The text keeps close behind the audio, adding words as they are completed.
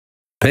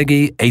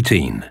Peggy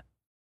 18.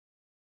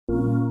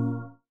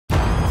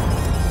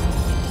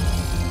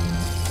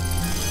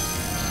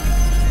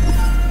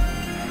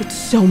 It's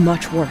so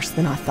much worse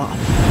than I thought.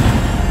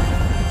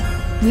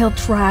 We'll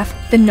drive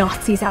the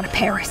Nazis out of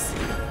Paris,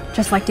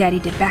 just like Daddy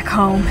did back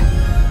home.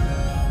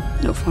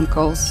 No phone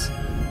calls,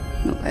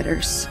 no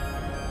letters.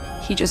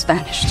 He just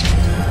vanished.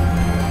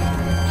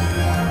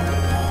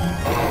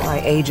 My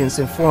agents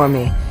informed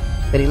me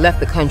that he left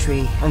the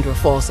country under a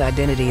false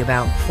identity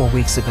about 4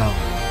 weeks ago.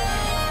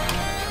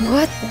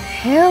 What the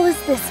hell is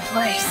this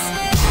place?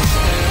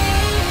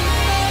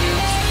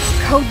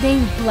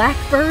 Codename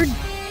Blackbird?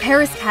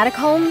 Paris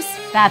Catacombs?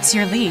 That's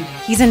your lead.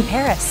 He's in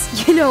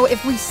Paris. You know,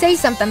 if we say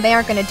something, they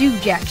aren't gonna do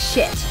jack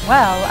shit.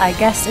 Well, I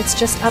guess it's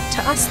just up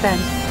to us then.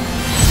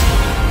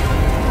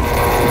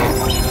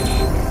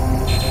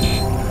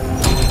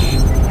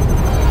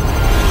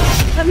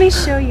 Let me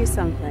show you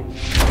something.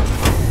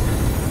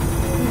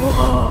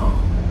 Whoa.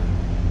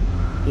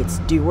 It's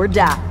do or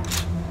die.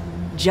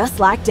 Just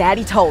like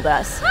Daddy told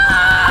us.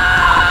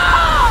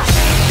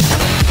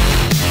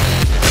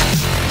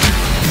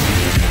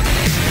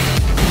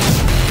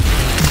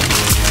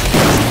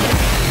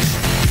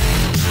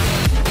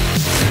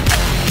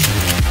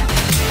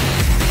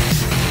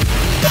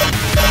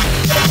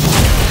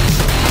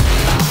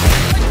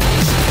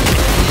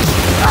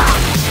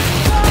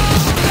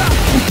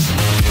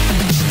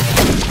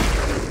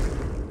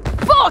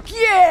 Fuck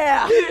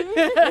yeah!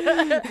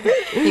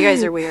 You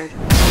guys are weird.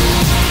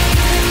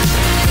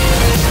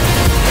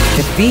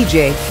 If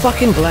BJ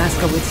fucking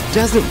Blazkowicz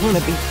doesn't want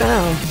to be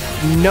found,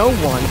 no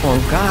one on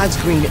God's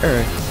green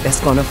earth that's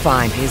gonna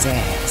find his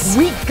ass.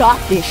 We got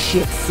this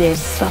shit,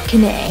 sis.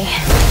 Fucking A.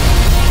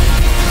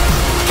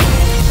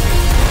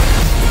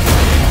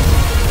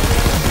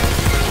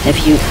 Have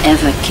you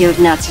ever killed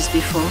Nazis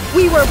before?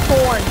 We were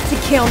born to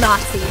kill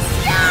Nazis.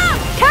 Yeah!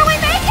 Can we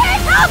make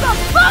it? How the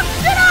fuck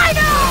should I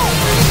know?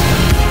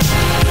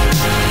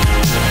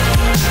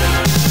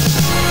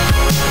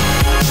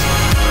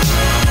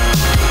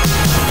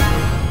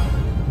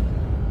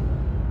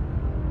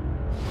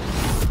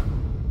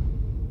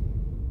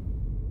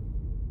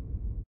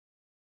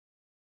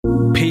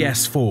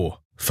 PS4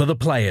 for the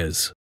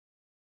players.